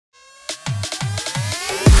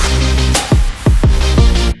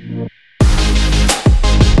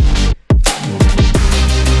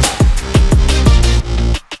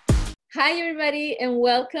Hi, everybody, and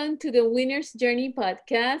welcome to the Winner's Journey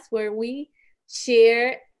podcast, where we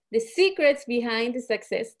share the secrets behind the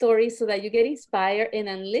success story so that you get inspired and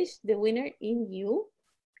unleash the winner in you.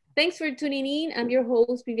 Thanks for tuning in. I'm your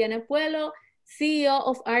host, Viviana Puelo, CEO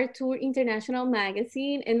of Our Tour International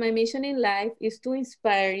Magazine, and my mission in life is to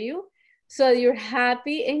inspire you so you're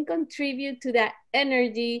happy and contribute to that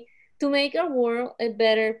energy to make our world a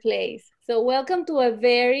better place. So welcome to a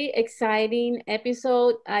very exciting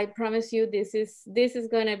episode. I promise you this is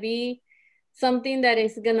going to be something that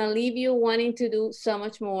is going to leave you wanting to do so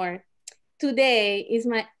much more. Today is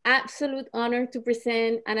my absolute honor to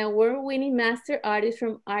present an award-winning master artist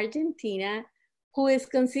from Argentina who is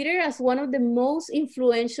considered as one of the most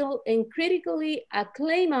influential and critically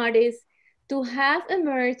acclaimed artists to have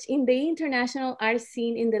emerged in the international art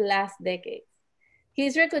scene in the last decade. He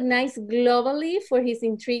is recognized globally for his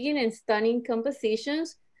intriguing and stunning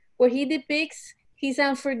compositions where he depicts his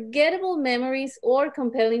unforgettable memories or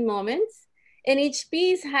compelling moments, and each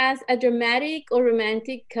piece has a dramatic or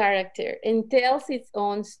romantic character and tells its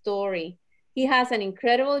own story. He has an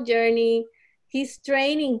incredible journey. He's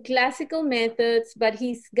trained in classical methods, but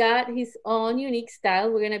he's got his own unique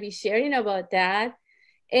style. We're going to be sharing about that.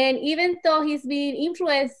 And even though he's been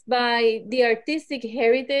influenced by the artistic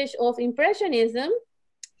heritage of Impressionism,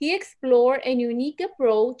 he explored a unique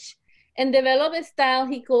approach and developed a style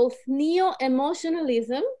he calls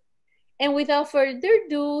neo-emotionalism. And without further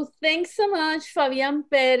ado, thanks so much, Fabian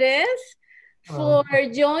Perez, for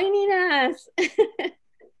joining us.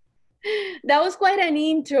 That was quite an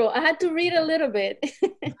intro. I had to read a little bit.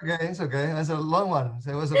 Okay, it's okay. That's a long one.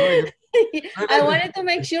 So it was a very good. I wanted to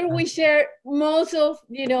make sure we share most of,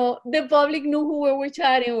 the public knew who we were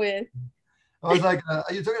chatting with. I was like,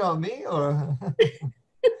 are you talking about me or?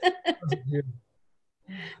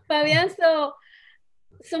 Fabian, so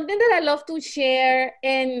something that I love to share,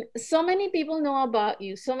 and so many people know about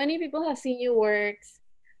you. So many people have seen your works.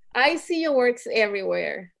 I see your works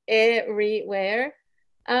everywhere, everywhere.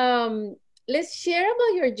 Let's share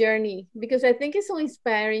about your journey because I think it's so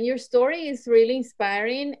inspiring. Your story is really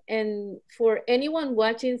inspiring, and for anyone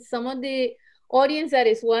watching, some of the audience that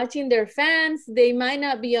is watching, their fans, they might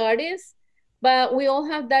not be artists, but we all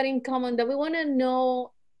have that in common that we want to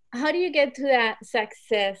know, how do you get to that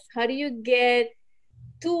success? How do you get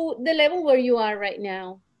to the level where you are right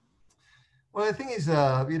now? Well, I think it's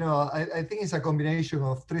I think it's a combination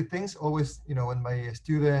of three things. Always, when my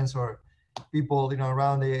students or people,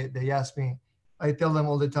 around, they ask me, I tell them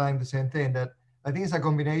all the time the same thing, that I think it's a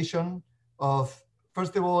combination of,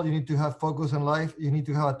 first of all, you need to have focus in life. You need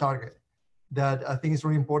to have a target. That I think it's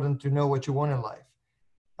really important to know what you want in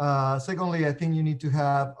life. Secondly, I think you need to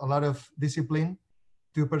have a lot of discipline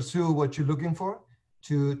to pursue what you're looking for,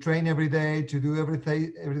 to train every day, to do every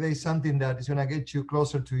day something that is going to get you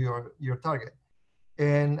closer to your target.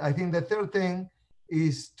 And I think the third thing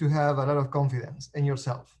is to have a lot of confidence in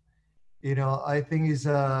yourself. I think it's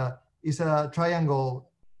a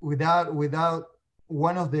triangle. Without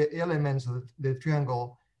one of the elements of the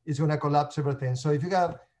triangle, is going to collapse everything. So if you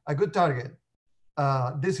have a good target,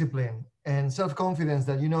 discipline, and self-confidence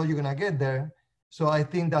that you're going to get there, so I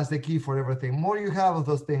think that's the key for everything. More you have of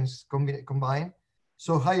those things combined,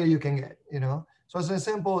 so higher you can get. So as an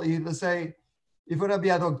example, let's say if you're going to be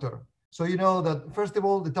a doctor, so you know that first of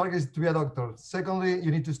all the target is to be a doctor. Secondly,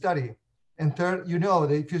 you need to study, and third,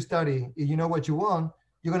 that if you study, you know what you want,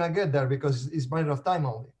 you're going to get there because it's a matter of time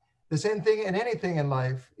only. The same thing in anything in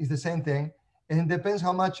life is the same thing, and it depends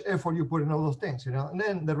how much effort you put in all those things, and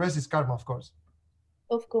then the rest is karma, of course.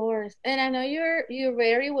 Of course. And I know you're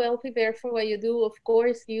very well prepared for what you do. Of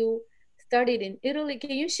course, you studied in Italy. Can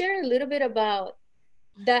you share a little bit about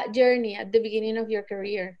that journey at the beginning of your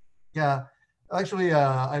career? Yeah, actually,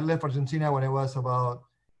 I left Argentina when I was about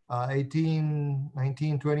 18,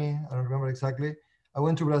 19, 20. I don't remember exactly. I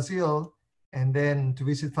went to Brazil and then to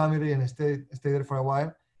visit family and stay there for a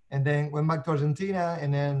while. And then went back to Argentina,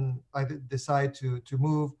 and then I decided to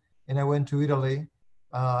move, and I went to Italy,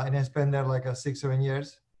 and I spent there like 6, 7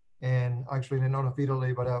 years, and actually in the north of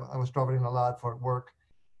Italy, but I was traveling a lot for work.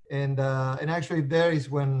 And actually there is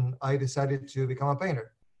when I decided to become a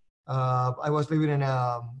painter. I was living in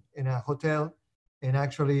a hotel, and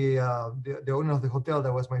actually the owner of the hotel,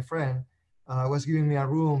 that was my friend, was giving me a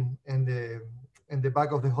room in the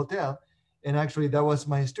back of the hotel, and actually that was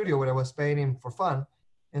my studio where I was painting for fun.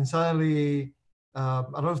 And suddenly, a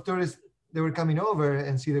lot of tourists, they were coming over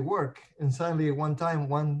and see the work. And suddenly,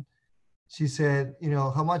 one she said,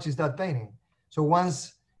 how much is that painting? So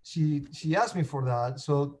once she asked me for that,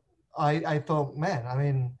 so I thought, man, I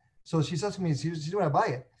mean, so she's asking me, she's going to buy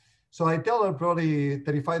it. So I tell her probably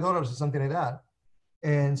 $35 or something like that.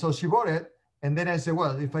 And so she bought it. And then I said,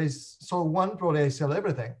 well, if I sold one product, I sell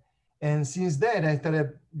everything. And since then, I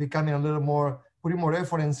started becoming a little more, putting more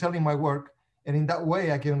effort in selling my work. And in that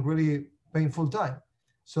way, I can really paint full time.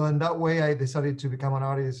 So in that way, I decided to become an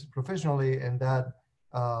artist professionally. And that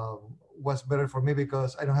was better for me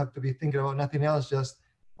because I don't have to be thinking about nothing else. Just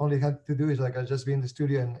only have to do is like I just be in the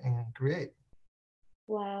studio and create.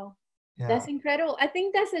 Wow. Yeah. That's incredible. I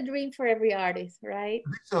think that's a dream for every artist, right?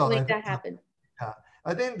 I think To so. I make think that so. happen. Yeah,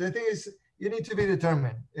 I think the thing is you need to be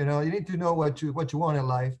determined. You know, you need to know what you want in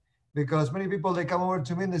life because many people they come over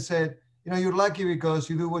to me and they said, you know, you're lucky because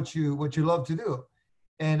you do what you love to do,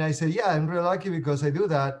 and I say, yeah, I'm really lucky because I do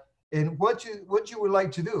that. And what you would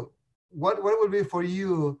like to do, what would be for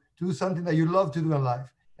you to do something that you love to do in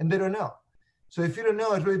life, and they don't know. So if you don't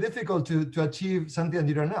know, it's really difficult to achieve something that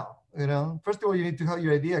you don't know. You know, first of all, you need to have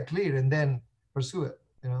your idea clear and then pursue it.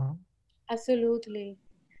 You know. Absolutely.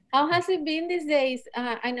 How has it been these days?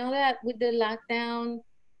 I know that with the lockdown,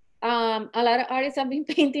 a lot of artists have been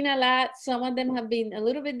painting a lot. Some of them have been a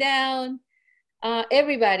little bit down.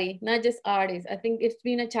 Everybody, not just artists. I think it's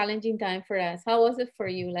been a challenging time for us. How was it for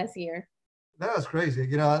you last year? That was crazy.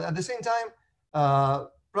 You know, at the same time,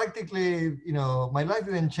 practically, you know, my life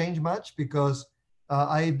didn't change much because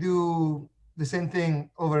I do the same thing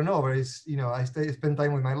over and over. Is you know, I spend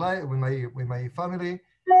time with my life, with my family.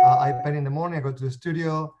 I paint in the morning. I go to the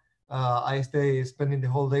studio. I stay spending the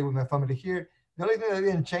whole day with my family here. The only thing that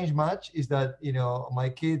didn't change much is that you know my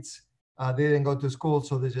kids they didn't go to school,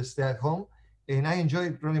 so they just stay at home, and I enjoy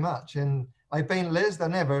it really much. And I paint less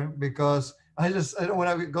than ever because I don't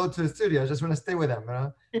want to go to the studio. I just want to stay with them, you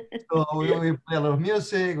know. So we play a lot of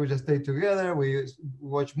music. We just stay together. We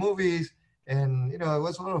watch movies, and you know it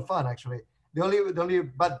was a lot of fun actually. The only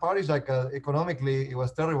bad part is like economically it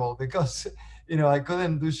was terrible because you know I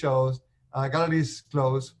couldn't do shows. Galleries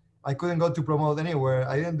closed. I couldn't go to promote anywhere.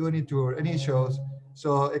 I didn't do any tour, any shows.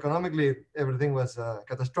 So economically everything was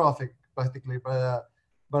catastrophic practically. But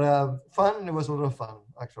fun. It was a lot of fun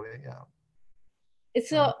actually. Yeah. Yeah.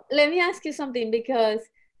 So let me ask you something because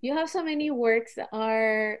you have so many works that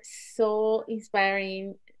are so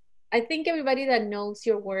inspiring. I think everybody that knows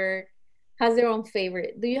your work has their own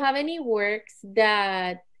favorite. Do you have any works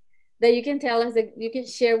that you can tell us that you can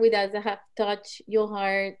share with us that have touched your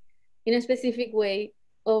heart in a specific way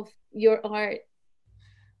of your art?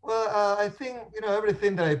 Well, I think you know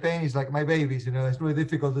everything that I paint is like my babies. You know, it's really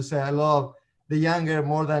difficult to say I love the younger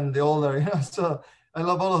more than the older. You know, so I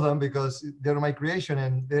love all of them because they're my creation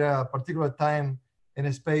and they're a particular time and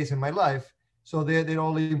a space in my life. So they're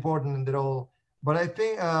all important and they're all. But I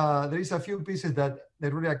think there is a few pieces that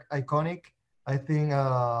they're really iconic. I think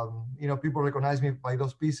you know people recognize me by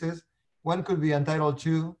those pieces. One could be entitled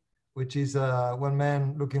to, which is one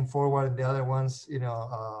man looking forward and the other one's you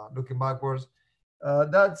know looking backwards.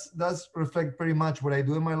 That's reflect pretty much what I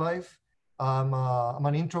do in my life. I'm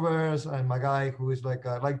an introvert. I'm a guy who is like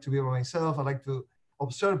I like to be by myself. I like to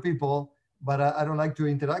observe people, but I don't like to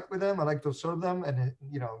interact with them. I like to observe them and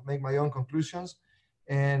you know make my own conclusions.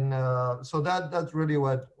 And so that's really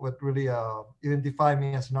what really identify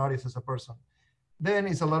me as an artist as a person. Then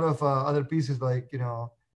it's a lot of other pieces like you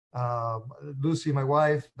know uh, Lucy, my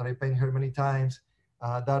wife, that I paint her many times.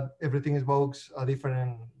 That everything evokes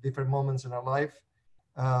different moments in our life.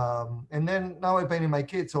 And then now I'm painting my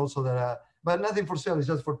kids also that, but nothing for sale. It's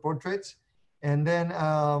just for portraits. And then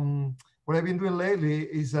what I've been doing lately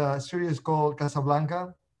is a series called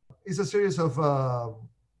Casablanca. It's a series of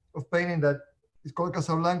painting that is called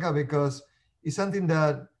Casablanca because it's something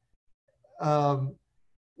that um,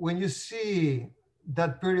 when you see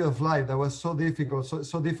that period of life that was so difficult,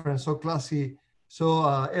 so different, so classy, so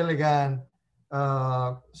elegant,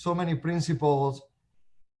 so many principles,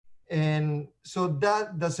 and so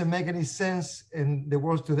that doesn't make any sense in the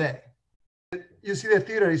world today. You see, the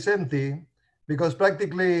theater is empty because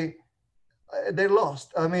practically they're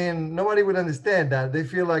lost. I mean, nobody would understand that. They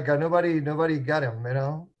feel like nobody got them, you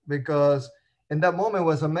know, because in that moment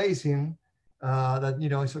was amazing. That you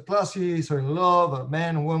know, it's so classy, so in love, a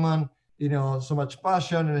man, woman, you know, so much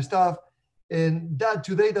passion and stuff, and that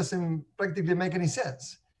today doesn't practically make any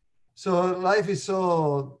sense. So life is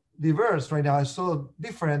so diverse right now. It's so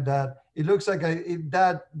different that it looks like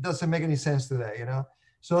that doesn't make any sense today, you know.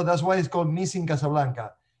 So that's why it's called Missing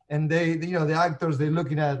Casablanca. And you know, the actors they're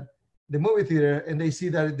looking at the movie theater and they see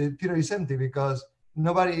that the theater is empty because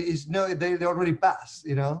nobody is no they already passed,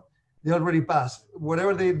 you know, they already passed.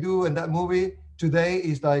 Whatever they do in that movie today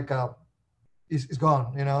is like is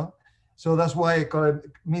gone, you know. So that's why I call it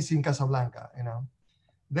Missing Casablanca, you know.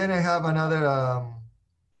 Then I have another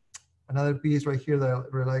piece right here that I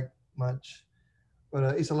really like much,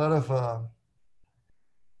 but it's a lot of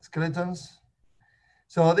skeletons.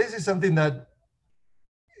 So this is something that,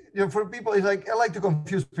 for people, it's like I like to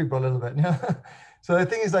confuse people a little bit. So the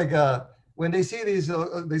thing is like when they see this,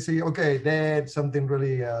 they say, okay, dead, something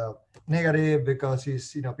really negative because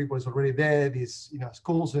he's, people is already dead. These,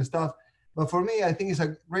 schools and stuff. But for me, I think it's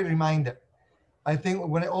a great reminder. I think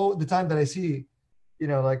when all the time that I see,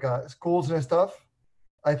 like schools and stuff,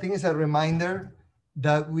 I think it's a reminder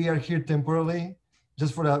that we are here temporarily,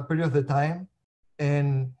 just for a period of the time,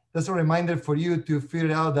 and that's a reminder for you to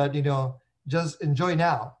figure out that just enjoy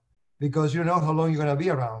now, because you don't know how long you're gonna be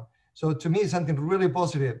around. So to me, it's something really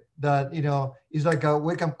positive that is like a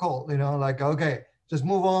wake up call. Like, okay, just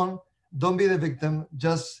move on, don't be the victim,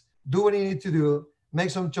 just do what you need to do, make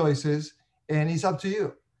some choices, and it's up to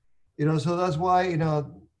you. So that's why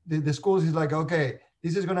the schools is like, okay,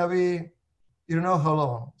 this is gonna be, you don't know how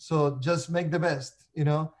long, so just make the best.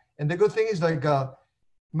 And the good thing is like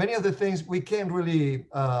many of the things we can't really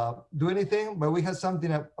do anything, but we have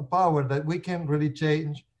something, a power that we can really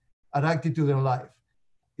change our attitude in life.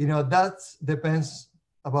 That depends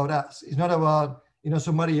about us. It's not about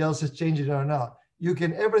somebody else is changing it or not. You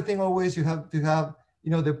can, everything, always you have to have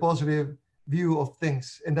the positive view of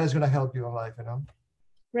things, and that's going to help you in life.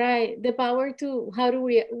 Right. The power to how do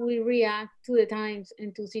we react to the times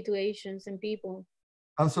and to situations and people.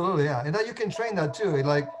 Absolutely, yeah. And that you can train that too.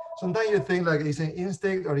 Like sometimes you think like it's an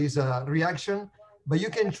instinct or it's a reaction, but you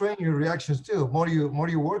can train your reactions too. More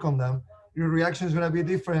you work on them, your reaction is gonna be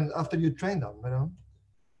different after you train them.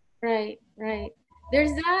 Right, right.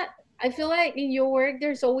 There's that, I feel like in your work,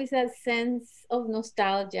 there's always that sense of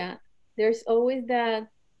nostalgia. There's always that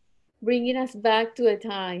bringing us back to a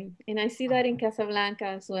time. And I see that in Casablanca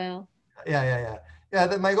as well. Yeah.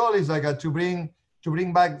 My goal is like to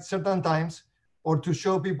bring back certain times, or to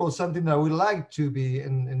show people something that I would like to be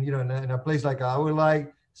in a place like I would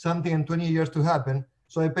like something in 20 years to happen.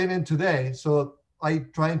 So I paint it today. So I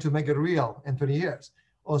trying to make it real in 20 years.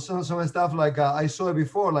 Or some stuff like I saw it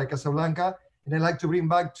before, like Casablanca, and I like to bring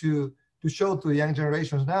back to show to the young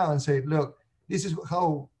generations now and say, look, this is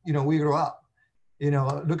how we grow up.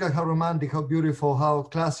 Look at how romantic, how beautiful, how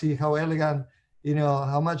classy, how elegant,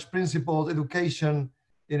 how much principled education,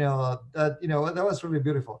 that was really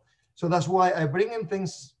beautiful. So that's why I bring in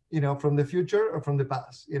things, from the future or from the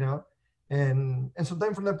past, and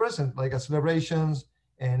sometimes from the present, like celebrations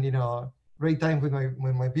and, great time with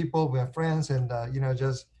my people, with my friends, and,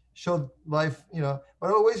 just show life,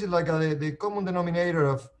 but always it's like the common denominator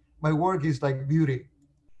of my work is like beauty.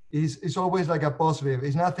 It's always like a positive.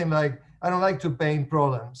 It's nothing like, I don't like to paint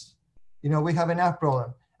problems. We have enough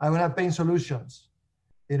problem. I want to paint solutions.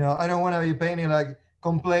 I don't want to be painting like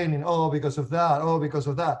complaining, oh, because of that, oh, because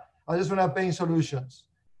of that. I just want to paint solutions.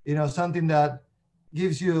 Something that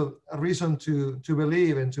gives you a reason to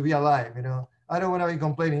believe and to be alive. I don't want to be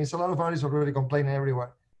complaining. It's a lot of artists already complaining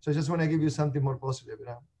everywhere. So I just want to give you something more positive.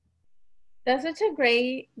 That is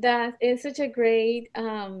such a great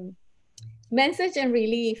message and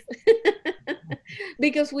relief.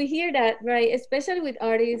 Because we hear that, right? Especially with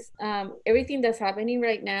artists, everything that's happening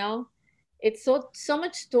right now, it's so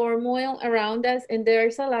much turmoil around us, and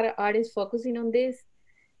there's a lot of artists focusing on this.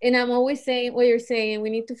 And I'm always saying what you're saying. We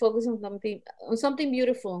need to focus on something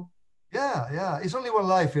beautiful. Yeah. It's only one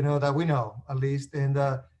life, that we know, at least. And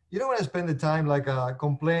you don't want to spend the time like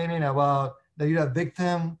complaining about that you're a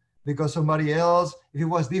victim because somebody else, if it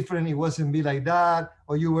was different, it wasn't be like that,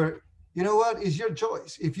 or you were, what? It's your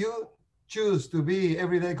choice. If you choose to be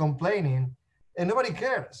every day complaining, and nobody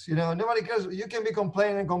cares, nobody cares. You can be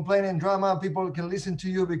complaining drama. People can listen to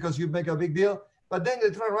you because you make a big deal, but then they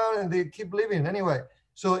turn around and they keep living anyway.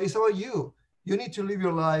 So it's about you. You need to live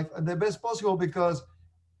your life at the best possible, because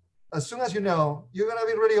as soon as you're gonna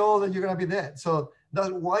be really old and you're gonna be dead. So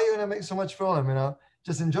that's why you're gonna make so much problem.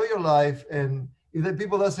 Just enjoy your life, and if the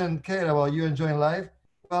people doesn't care about you enjoying life,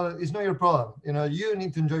 well, it's not your problem. You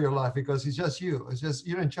need to enjoy your life because it's just you. It's just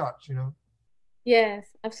you're in charge. Yes,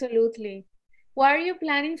 absolutely. What are you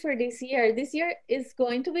planning for this year? This year is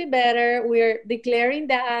going to be better. We're declaring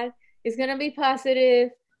that it's going to be positive,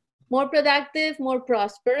 more productive, more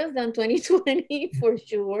prosperous than 2020 for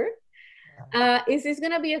sure. Is this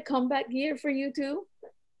going to be a comeback year for you too?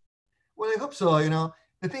 Well, I hope so.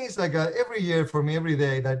 The thing is like every year for me, every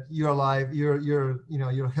day that you're alive,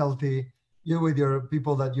 you're healthy, you're with your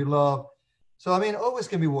people that you love. So I mean, always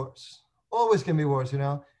can be worse. Always can be worse.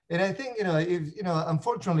 And I think if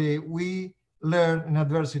unfortunately we learn in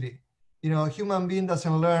adversity. Human being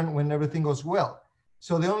doesn't learn when everything goes well.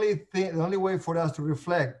 So the only way for us to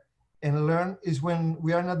reflect and learn is when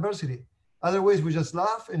we are in adversity. Otherwise, we just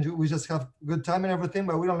laugh and we just have good time and everything,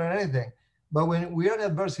 but we don't learn anything. But when we are in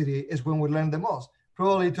adversity is when we learn the most.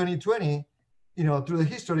 probably 2020, through the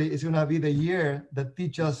history, is going to be the year that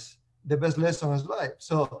teaches us the best lesson in life.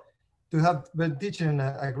 So to have been teaching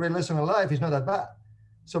a great lesson in life is not that bad.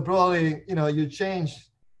 So probably, you change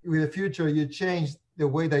with the future, you change the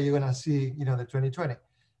way that you're going to see, the 2020.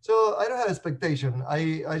 So I don't have expectation.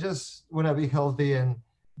 I just want to be healthy and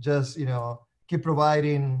just, keep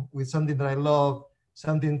providing with something that I love,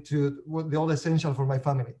 something to the all essential for my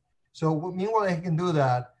family. So meanwhile, I can do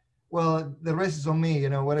that. Well, the rest is on me.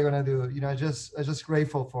 What I'm gonna do. I just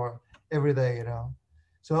grateful for every day.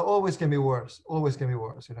 So always can be worse. Always can be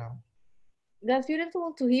worse. That's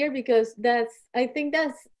beautiful to hear because I think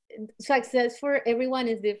that's success for everyone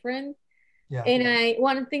is different. Yeah. And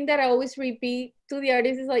one thing that I always repeat to the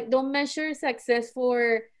artists is like, don't measure success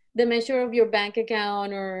for the measure of your bank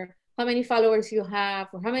account or how many followers you have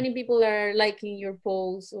or how many people are liking your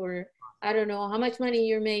posts or I don't know how much money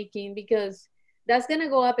you're making because that's gonna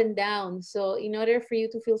go up and down. So in order for you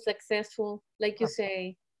to feel successful, like you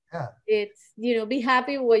say, Yeah. it's be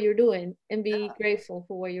happy with what you're doing and be grateful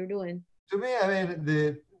for what you're doing. To me, I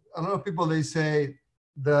mean, a lot of people they say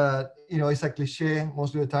that it's a cliche.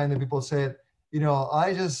 Most of the time, the people say,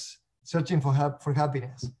 I just searching for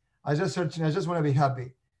happiness. I just searching. I just want to be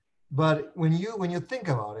happy. But when you think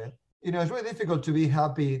about it, it's really difficult to be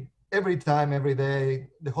happy every time, every day,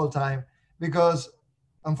 the whole time, because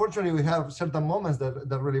unfortunately we have certain moments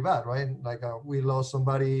that are really bad, right? Like we lost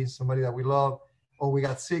somebody that we love, or we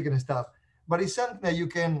got sick and stuff. But it's something that you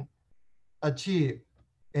can achieve,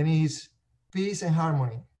 and it's peace and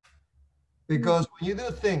harmony. Because when you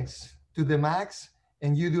do things to the max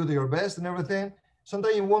and you do your best and everything,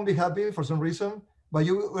 sometimes you won't be happy for some reason, but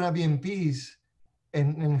you're gonna be in peace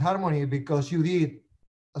and in harmony because you did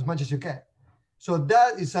as much as you can. So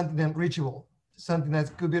that is something that reachable, something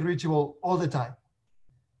that could be reachable all the time.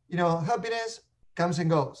 Happiness comes and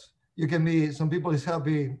goes. You can be, some people is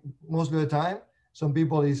happy most of the time, some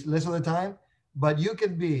people is less of the time, but you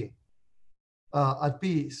can be at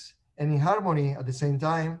peace and in harmony at the same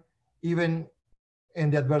time, even in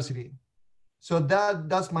the adversity. So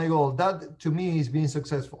that's my goal. That to me is being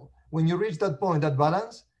successful. When you reach that point, that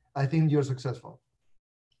balance, I think you're successful.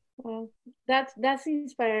 Well, that's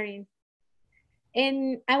inspiring.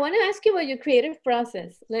 And I want to ask you about your creative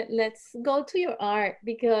process. Let's go to your art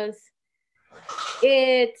because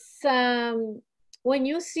it's when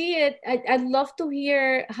you see it, I'd love to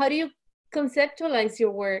hear how do you conceptualize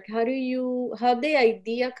your work? How the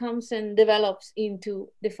idea comes and develops into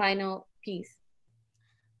the final piece?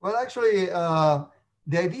 Well, actually,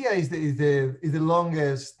 the idea is the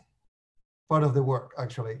longest part of the work,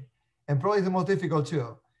 actually, and probably the most difficult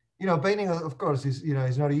too. Painting, of course, is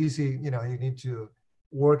not easy. You need to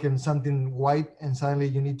work in something white, and suddenly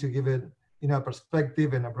you need to give it, a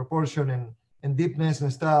perspective and a proportion and deepness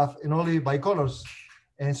and stuff, and only by colors,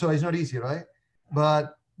 and so it's not easy, right?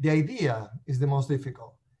 But the idea is the most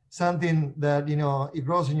difficult. Something that it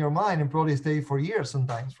grows in your mind and probably stay for years,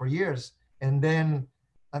 sometimes for years, and then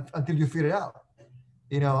until you figure it out.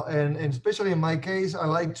 And especially in my case, I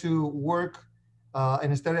like to work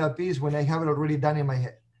and start a piece when I have it already done in my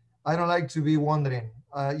head. I don't like to be wondering.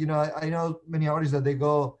 I know many artists that they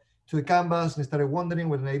go to the canvas and start wondering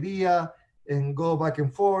with an idea and go back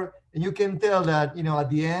and forth. And you can tell that, at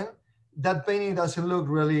the end, that painting doesn't look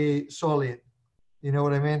really solid. You know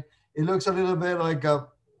what I mean? It looks a little bit like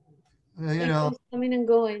Like coming and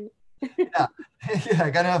going. yeah, yeah,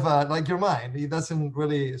 kind of like your mind. It doesn't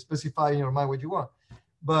really specify in your mind what you want.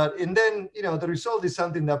 And then, the result is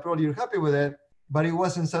something that probably you're happy with it, but it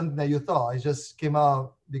wasn't something that you thought. It just came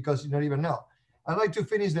out because you don't even know. I like to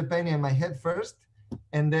finish the painting in my head first.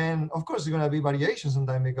 And then, of course, it's going to be variation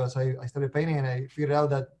sometime because I started painting and I figured out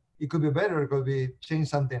that it could be better, it could be change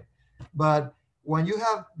something. But when you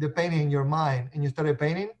have the painting in your mind and you started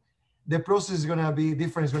painting, the process is going to be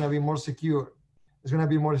different. It's going to be more secure. It's going to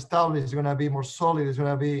be more established. It's going to be more solid. It's going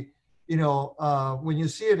to be, when you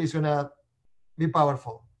see it, it's going to be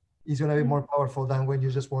powerful. It's going to be more powerful than when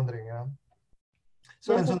you're just wondering,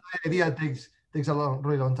 So, and sometimes the idea takes a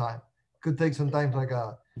really long time. Could take sometimes like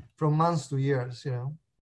from months to years,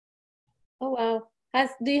 Oh, wow.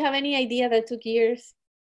 Do you have any idea that took years?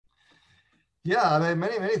 Yeah, I mean,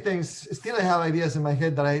 many things. Still, I have ideas in my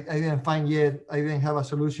head that I didn't find yet. I didn't have a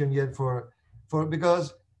solution yet for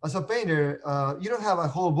because as a painter, you don't have a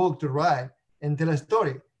whole book to write and tell a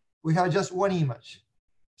story. We have just one image.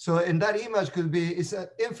 So, and that image could be, it's an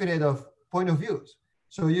infinite of point of views.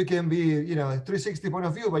 So you can be, a 360 point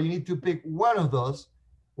of view, but you need to pick one of those,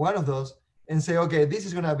 and say, okay, this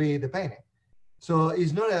is going to be the painting. So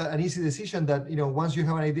it's not an easy decision that, once you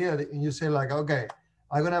have an idea and you say like, okay,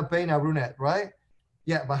 I'm going to paint a brunette, right?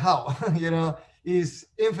 Yeah, but how? is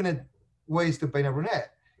infinite ways to paint a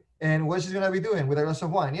brunette. And what she's gonna be doing with a glass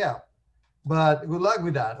of wine, yeah. But good luck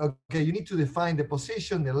with that. Okay, you need to define the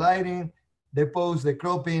position, the lighting, the pose, the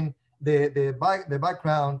cropping, the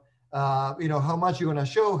background. How much you're gonna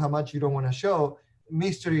show, how much you don't want to show,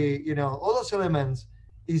 mystery. All those elements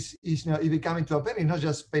it become into a painting, not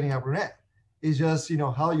just painting a brunette. It's just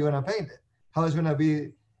how you're gonna paint it, how it's gonna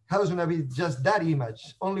be, just that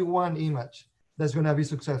image, only one image that's gonna be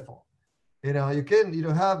successful. You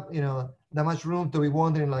don't have that much room to be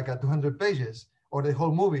wandering like at 200 pages or the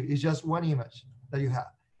whole movie. Is just one image that you have,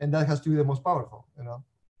 and that has to be the most powerful.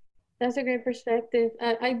 That's a great perspective.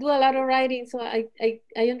 I do a lot of writing, so I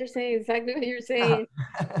understand exactly what you're saying.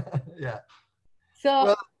 Yeah. So,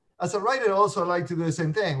 Well, as a writer, also I like to do the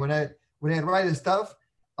same thing. When I write stuff,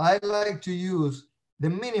 I like to use the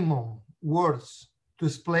minimum words to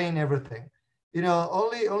explain everything.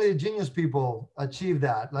 Only genius people achieve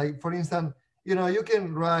that. Like, for instance, you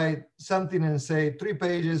can write something and say 3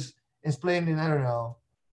 pages explaining, I don't know,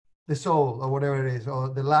 the soul or whatever it is, or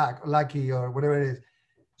the lucky or whatever it is.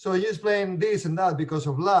 So you explain this and that because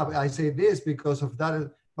of love. I say this because of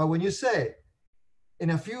that. But when you say in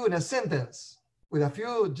a sentence, with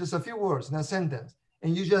just a few words in a sentence,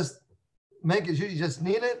 and you just make it, you just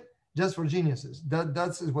need it, just for geniuses.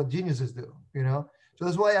 That's what geniuses do. So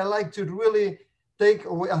that's why I like to really take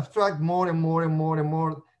away, abstract more and more and more and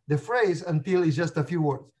more the phrase until it's just a few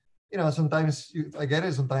words. Sometimes I get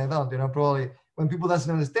it, sometimes I don't. Probably when people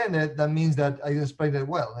doesn't understand it, that means that I didn't explain it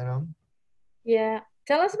well. yeah.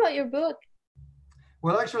 Tell us about your book.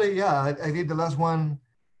 Well, actually, yeah, I did the last one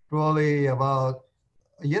probably about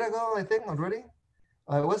a year ago, I think, already.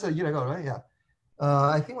 It was a year ago, right? Yeah.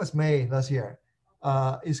 I think it was May last year.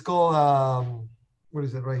 It's called, what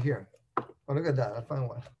is it right here? Oh, look at that. I found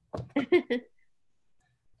one.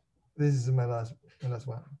 This is my last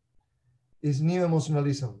one. It's New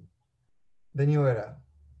Emotionalism, the New Era.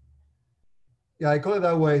 Yeah, I call it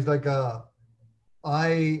that way. It's like it's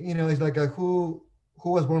like who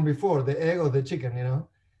was born before, the egg or the chicken.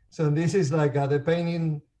 So this is like the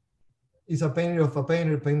painting is a painting of a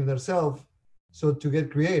painter painting themselves. So to get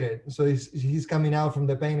created, so he's coming out from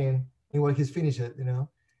the painting in what he's finished it.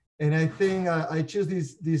 And I think I choose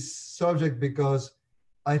this subject because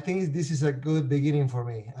I think this is a good beginning for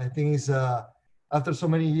me. I think it's after so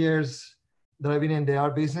many years that I've been in the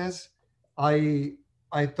art business, I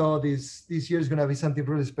thought this year is gonna be something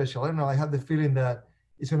really special. I don't know. I have the feeling that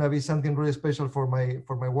it's gonna be something really special for my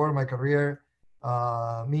work, my career,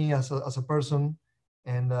 me as a person,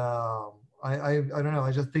 and I don't know.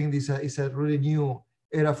 I just think this is a really new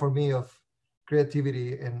era for me of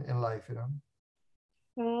creativity in life.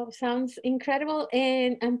 Well, sounds incredible,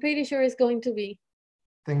 and I'm pretty sure it's going to be.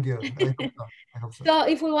 Thank you. I hope so. So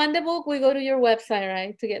if we want the book, we go to your website,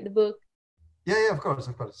 right, to get the book. Yeah, of course.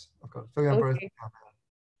 Fabian Perez. Okay.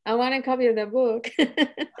 I want a copy of the book. You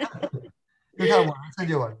have one.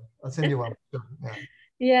 I'll send you one. Sure. Yeah.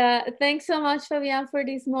 Yeah, thanks so much, Fabian, for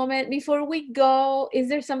this moment. Before we go, is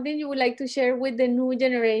there something you would like to share with the new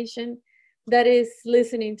generation that is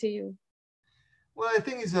listening to you? Well, I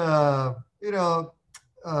think it's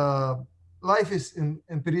life is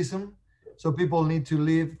empirism, so people need to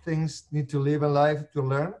live things, need to live a life to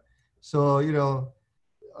learn. So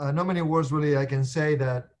not many words really I can say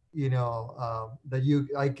that I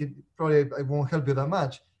won't help you that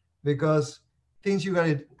much, because things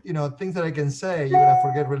things that I can say you're gonna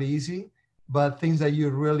forget really easy, but things that you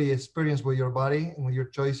really experience with your body and with your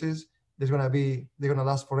choices, they're gonna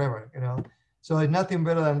last forever. So it's nothing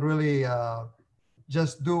better than really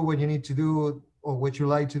just do what you need to do or what you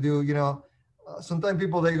like to do. Sometimes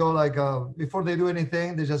people, they go like before they do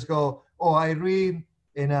anything, they just go, oh, I read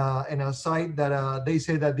in a site that they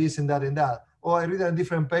say that this and that and that. Or I read a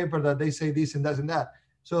different paper that they say this and that and that.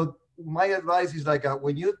 So my advice is like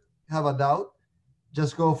when you have a doubt,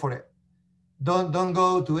 just go for it. Don't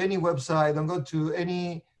go to any website, don't go to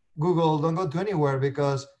any Google, don't go to anywhere,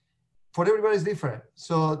 because for everybody is different.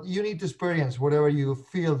 So you need to experience whatever you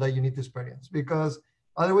feel that you need to experience, because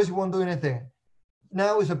otherwise you won't do anything.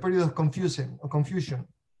 Now is a period of confusion.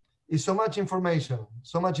 It's so much information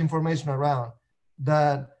around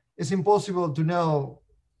that it's impossible to know.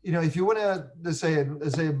 If you want to, let's say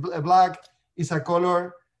black is a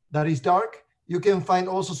color that is dark, you can find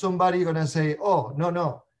also somebody gonna say, oh,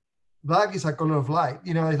 no, black is a color of light.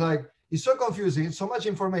 It's like, it's so confusing. It's so much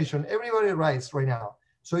information. Everybody writes right now.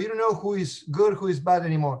 So you don't know who is good, who is bad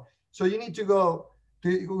anymore. So you need to go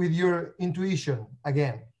with your intuition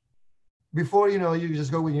again. Before, you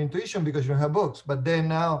just go with your intuition because you don't have books. But then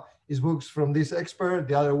now it's books from this expert,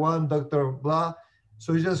 the other one, Dr. Blah.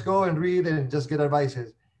 So you just go and read and just get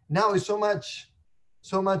advices. Now it's so much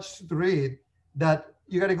so much to read that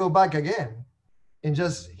you got to go back again and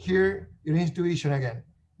just hear your intuition again.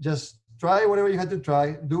 Just try whatever you had to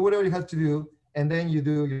try, do whatever you had to do, and then you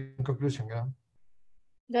do your conclusion. You know?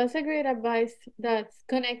 That's a great advice. That's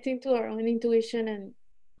connecting to our own intuition and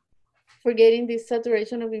forgetting this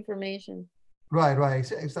saturation of information. Right, right,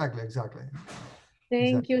 exactly, exactly,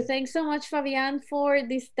 Thank exactly. you. Thanks so much, Fabian, for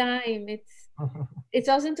this time. It's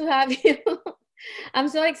awesome to have you. I'm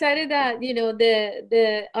so excited that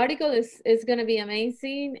the article is gonna be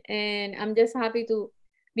amazing, and I'm just happy to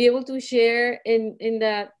be able to share in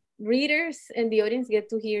that readers and the audience get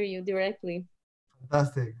to hear you directly.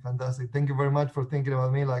 Fantastic, fantastic. Thank you very much for thinking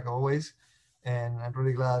about me, like always, and I'm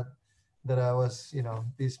really glad that I was,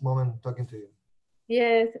 this moment talking to you.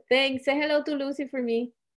 Yes, thanks. Say hello to Lucy for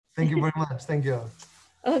me. Thank you very much. Thank you.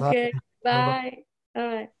 Bye. Okay, Bye. Bye. bye. All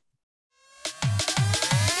right.